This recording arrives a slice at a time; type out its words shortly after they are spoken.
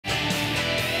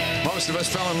Most of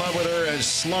us fell in love with her as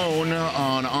Sloane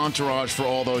on Entourage for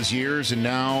all those years, and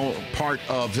now part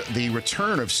of the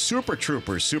return of Super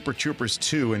Troopers, Super Troopers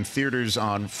 2 in theaters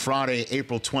on Friday,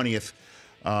 April 20th.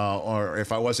 Or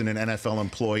if I wasn't an NFL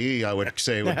employee, I would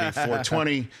say it would be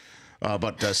 420.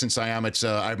 But since I am,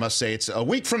 I must say it's a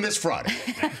week from this Friday.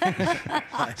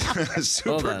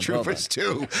 Super Troopers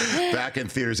 2, back in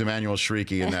theaters. Emmanuelle,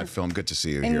 Chriqui in that film. Good to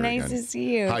see you here nice again. To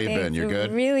see you. How you been? You're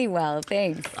good? Really well,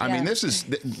 thanks. I mean, this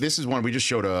is one we just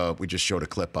showed a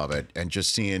clip of it, and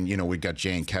just seeing, you know, we got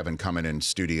Jay and Kevin coming in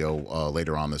studio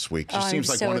later on this week. Just seems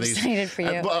I'm like so one of these. Excited for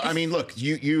you. Well, I mean, look,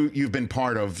 you've been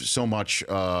part of so much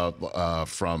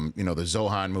from the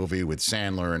Zohan movie with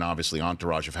Sandler, and obviously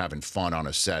Entourage, of having fun on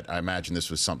a set. I imagine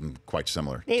this was something quite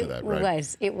similar to that,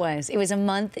 right? It was a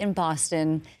month in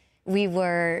Boston. It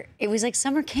was like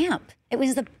summer camp. It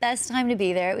was the best time to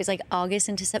be there. It was like August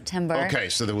into September. Okay,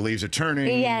 so the leaves are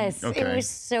turning. Yes, okay. It was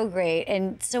so great,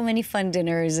 and so many fun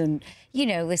dinners, and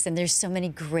listen, there's so many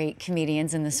great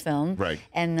comedians in this film. Right.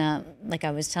 And like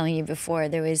I was telling you before,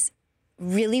 there was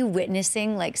really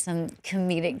witnessing like some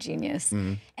comedic genius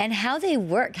and how they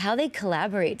work, how they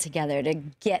collaborate together to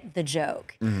get the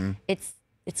joke.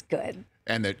 It's good.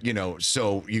 And that,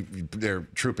 so their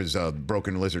troupe is a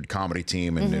Broken Lizard comedy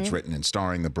team, and it's written and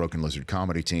starring the Broken Lizard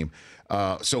comedy team.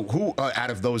 So who, out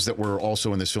of those that were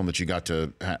also in this film that you got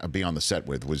to be on the set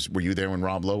with, were you there when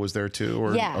Rob Lowe was there too?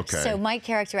 Or? Yeah. Okay. So my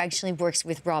character actually works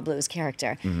with Rob Lowe's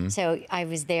character. So I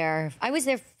was there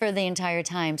for the entire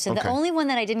time. So the only one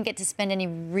that I didn't get to spend any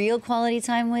real quality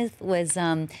time with was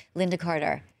Linda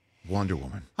Carter. Wonder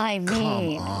Woman. I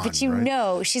mean, but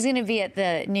she's going to be at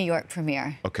the New York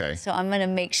premiere. Okay. So I'm going to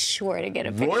make sure to get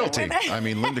a picture royalty. with her. I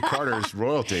mean, Linda Carter's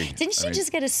royalty. Didn't she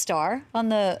just get a star on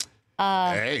the?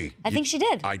 Hey, I think she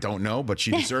did. I don't know, but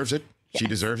she deserves it. She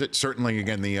deserves it. Certainly,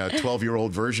 again, the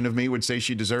 12-year-old version of me would say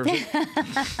she deserves it.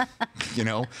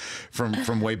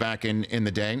 From way back in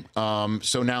the day.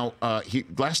 So now,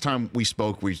 last time we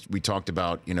spoke, we talked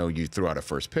about, you threw out a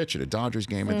first pitch at a Dodgers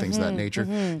game and things of that nature.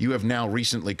 You have now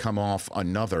recently come off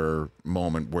another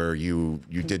moment where you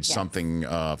did something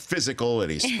physical at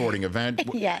a sporting event.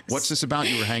 Yes. What's this about?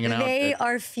 You were hanging out? They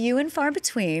are few and far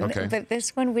between, but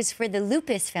this one was for the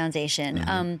Lupus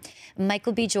Foundation.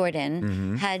 Michael B.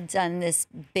 Jordan had done this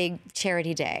big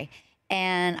charity day,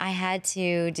 and I had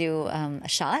to do a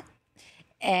shot,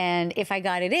 and if I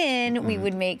got it in, we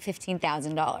would make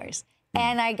 $15,000.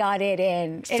 And I got it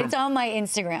in. And it's on my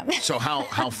Instagram. So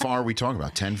how far are we talking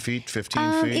about? 10 feet,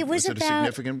 15 feet? Was it a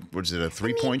significant, was it a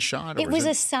three-point shot? Or it was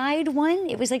a side one.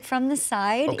 It was like from the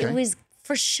side. Okay. It was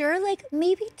for sure like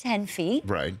maybe 10 feet.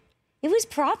 Right. It was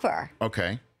proper.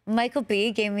 Okay. Michael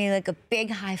B. gave me like a big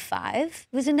high five.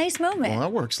 It was a nice moment. Well,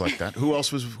 that works like that. Who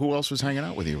else was hanging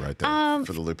out with you right there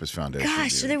for the Lupus Foundation?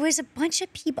 Gosh, so there was a bunch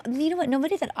of people. You know what?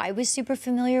 Nobody that I was super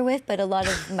familiar with, but a lot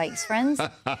of Mike's friends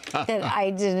that I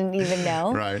didn't even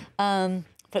know. Right.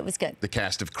 But it was good. The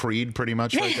cast of Creed, pretty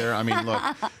much, right there. I mean, look.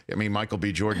 I mean, Michael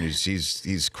B. Jordan,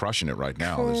 he's crushing it right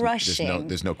now.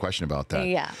 There's no question about that.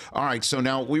 Yeah. All right. So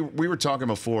now we were talking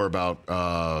before about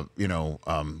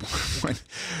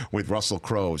with Russell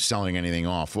Crowe selling anything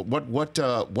off.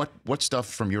 What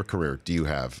stuff from your career do you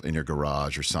have in your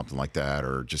garage or something like that,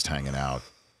 or just hanging out?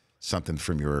 Something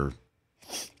from your.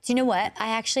 Do you know what? I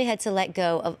actually had to let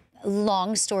go of.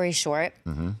 Long story short,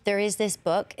 there is this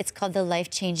book. It's called The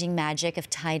Life-Changing Magic of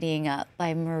Tidying Up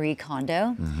by Marie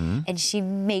Kondo. And she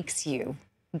makes you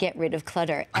get rid of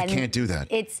clutter. I can't do that.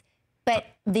 But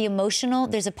the emotional,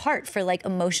 there's a part for like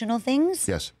emotional things.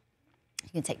 Yes. You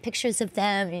can take pictures of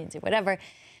them, you can do whatever.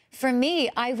 For me,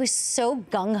 I was so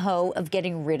gung-ho of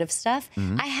getting rid of stuff.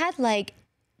 I had like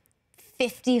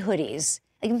 50 hoodies.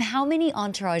 Like, how many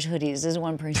Entourage hoodies does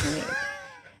one person need?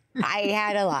 I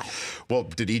had a lot. Well,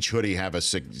 did each hoodie have a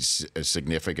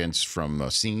significance from a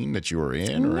scene that you were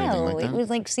in or anything like that? No, it was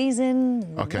like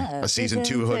season... Okay, a season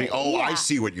 2 hoodie. Oh, yeah. I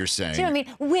see what you're saying. Do you know what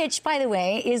I mean? Which, by the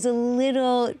way, is a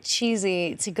little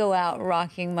cheesy to go out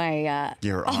rocking my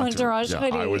Entourage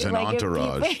hoodie. I was an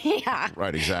Entourage. Yeah.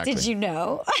 Right, exactly. Did you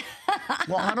know?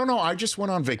 Well, I don't know. I just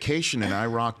went on vacation and I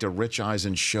rocked a Rich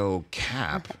Eisen show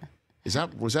cap.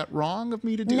 Was that wrong of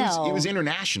me to do? No. It was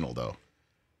international, though.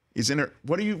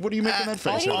 What are you making that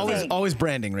face? Always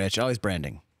branding, Rich. Always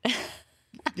branding.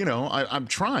 I'm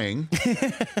trying,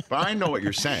 but I know what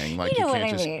you're saying. Like you know can't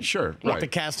what just I mean. Sure, Like right. the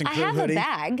cast and I crew have hoodie. a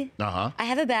bag. I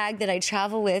have a bag that I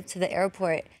travel with to the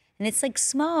airport, and it's like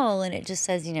small, and it just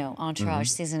says, Entourage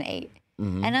season 8.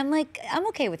 And I'm like, I'm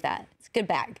okay with that. It's a good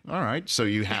bag. All right, so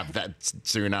you have that.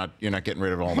 So you're not getting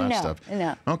rid of all that stuff.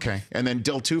 No. Okay, and then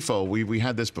Del Tufo, we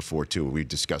had this before too. We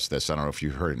discussed this. I don't know if you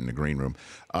heard it in the green room.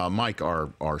 Mike, our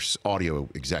audio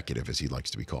executive, as he likes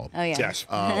to be called, Yes.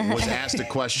 was asked a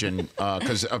question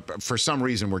because for some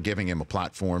reason we're giving him a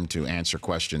platform to answer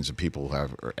questions and people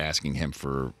are asking him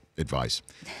for advice.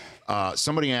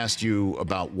 Somebody asked you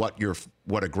about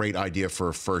what a great idea for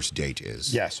a first date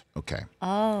is. Yes. Okay.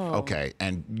 Oh. Okay.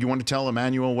 And you want to tell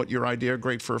Emmanuelle what your idea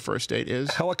great for a first date is?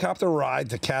 Helicopter ride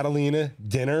to Catalina,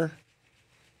 dinner,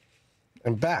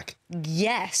 and back.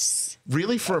 Yes.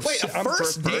 Really, for a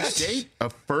first date? A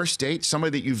first date?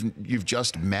 Somebody that you've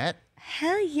just met?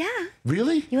 Hell yeah.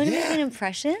 Really? You want to make an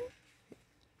impression?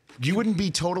 You wouldn't be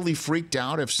totally freaked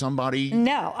out if somebody...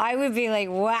 No, I would be like,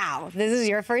 wow, this is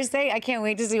your first date? I can't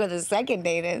wait to see what the second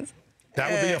date is.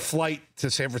 That would be a flight to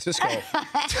San Francisco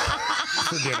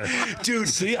for dinner. Dude,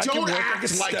 See, don't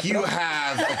act like you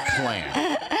have a plan.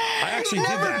 I actually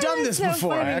did that. Done this so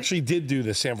before. funny. I actually did do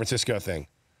the San Francisco thing.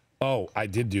 Oh, I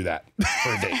did do that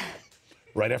for a date.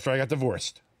 Right after I got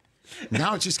divorced.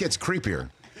 Now it just gets creepier.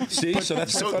 See, so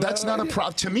that's not a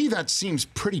problem. To me, that seems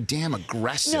pretty damn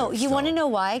aggressive. No, you want to know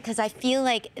why? Because I feel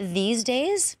like these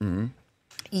days,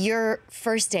 your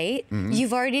first date,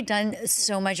 you've already done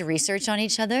so much research on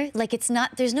each other. Like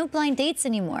there's no blind dates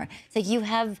anymore. It's like you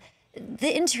have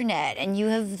the internet and you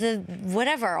have the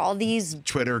whatever, all these...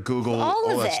 Twitter, Google,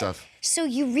 all that it. stuff. So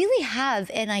you really have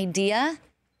an idea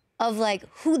of like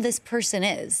who this person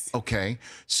is. Okay,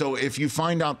 so if you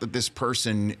find out that this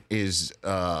person is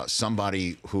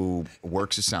somebody who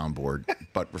works a soundboard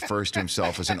but refers to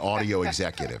himself as an audio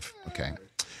executive, okay,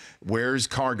 wears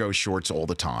cargo shorts all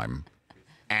the time,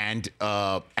 and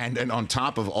on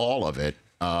top of all of it,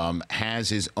 has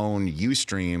his own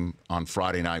Ustream on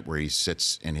Friday night where he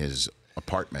sits in his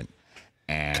apartment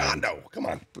and condo. Come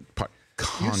on.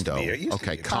 Condo.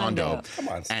 Okay, condo. Come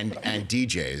on. And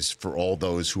DJs for all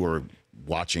those who are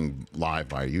watching live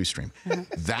via Ustream.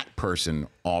 That person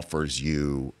offers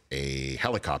you a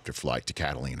helicopter flight to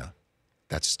Catalina.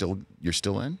 You're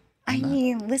still in? I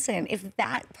mean, listen, if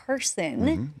that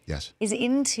person Yes. is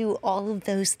into all of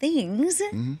those things,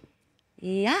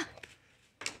 yeah.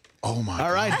 Oh my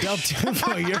All right, Del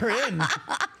Tufo, you're in.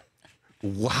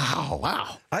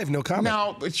 Wow. I have no comment.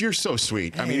 Now, you're so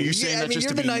sweet. I mean, are you saying that just you're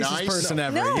to the be nicest nice? person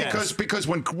ever. No. Yes. Because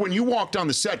when you walked on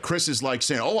the set, Chris is like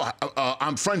saying, "Oh,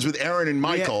 I'm friends with Aaron and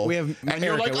Michael," we have and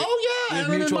you're Erica. like, "Oh yeah, We have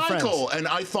Aaron and mutual Michael," and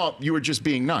I thought you were just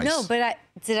being nice. No, but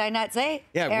did I not say?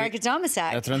 Yeah, Erica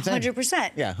Domisat. That's what I'm saying. 100%.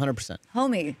 Yeah, 100%.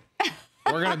 Homie.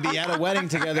 We're going to be at a wedding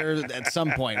together at some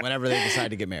point whenever they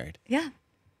decide to get married. Yeah.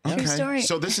 Okay. True story.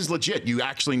 So this is legit. You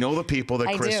actually know the people that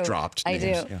I Chris do. dropped. I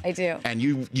names. do. I do. And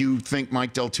you think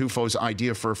Mike Del Tufo's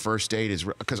idea for a first date is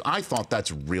because I thought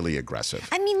that's really aggressive.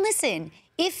 I mean, listen,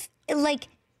 if like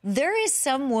there is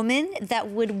some woman that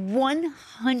would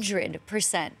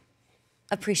 100%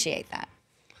 appreciate that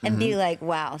and be like,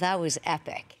 wow, that was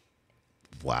epic.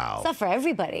 Wow. It's not for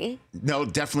everybody. No,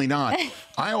 definitely not.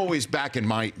 I always, back in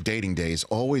my dating days,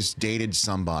 always dated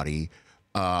somebody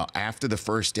after the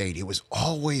first date. It was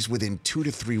always within 2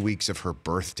 to 3 weeks of her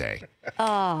birthday.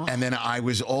 Oh. And then I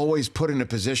was always put in a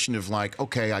position of like,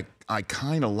 okay, I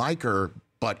kind of like her,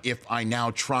 but if I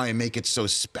now try and make it so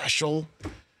special,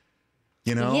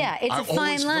 you know? Yeah, it's a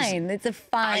fine line. It's a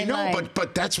fine line. I know,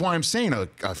 but that's why I'm saying a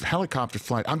helicopter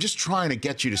flight. I'm just trying to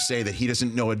get you to say that he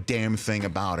doesn't know a damn thing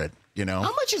about it, you know?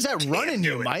 How much is that running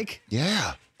you, Mike?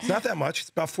 Yeah. It's not that much. It's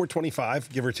about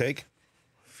 $425, give or take.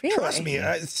 Really? Trust me,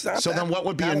 it's not So that then what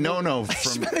would be a no-no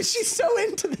from... She's so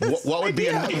into this. What would be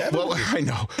I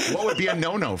know. What would be a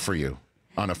no-no for you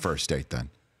on a first date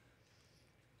then?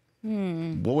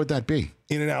 What would that be?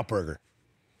 In-N-Out Burger.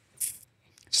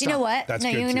 You know what? That's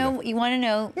no, good you too, know, though. you want to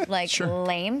know, like, Sure.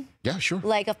 lame? Yeah, sure.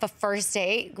 Like, if a first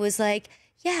date was like,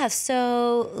 yeah,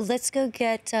 so let's go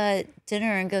get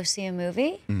dinner and go see a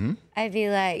movie. I'd be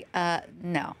like,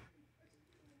 no.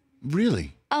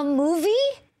 Really? A movie?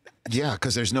 Yeah,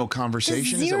 because there's no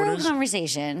conversation. Is that what Zero it is?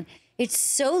 conversation. It's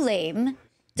so lame.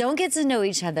 Don't get to know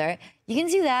each other. You can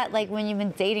do that like when you've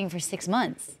been dating for 6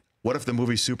 months. What if the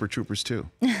movie Super Troopers 2?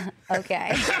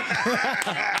 Okay.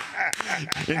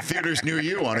 In theaters near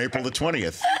you on April the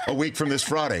 20th, a week from this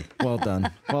Friday. Well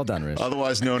done. Well done, Rich.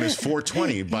 Otherwise known as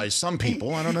 420 by some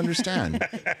people. I don't understand.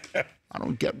 I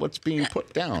don't get what's being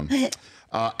put down.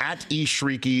 At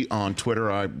Chriqui on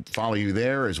Twitter, I follow you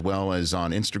there as well as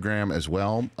on Instagram as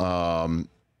well.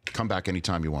 Come back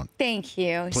anytime you want. Thank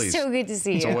you. Please. So good to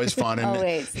see you. It's always fun. And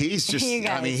always. he's just,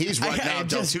 I mean, he's right now.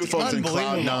 Del Tufo's in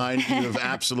cloud nine. You have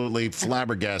absolutely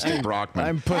flabbergasted Brockman.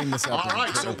 I'm putting this up. All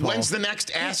right. So when's the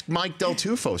next Ask Mike Del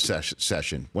Tufo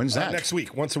session? When's that? Next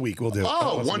week. Once a week we'll do it.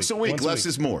 Oh, once a week. Less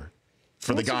is more.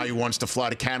 For the guy who wants to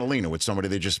fly to Catalina with somebody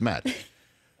they just met.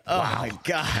 Oh, wow. my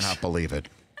gosh. I cannot believe it.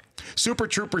 Super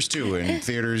Troopers 2 in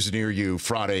theaters near you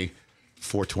Friday,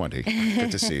 4/20.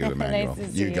 Good to see you, Emmanuelle. Nice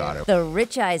to see you you. got it. The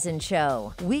Rich Eisen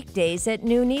Show, weekdays at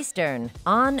noon Eastern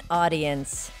on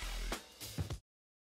Audience.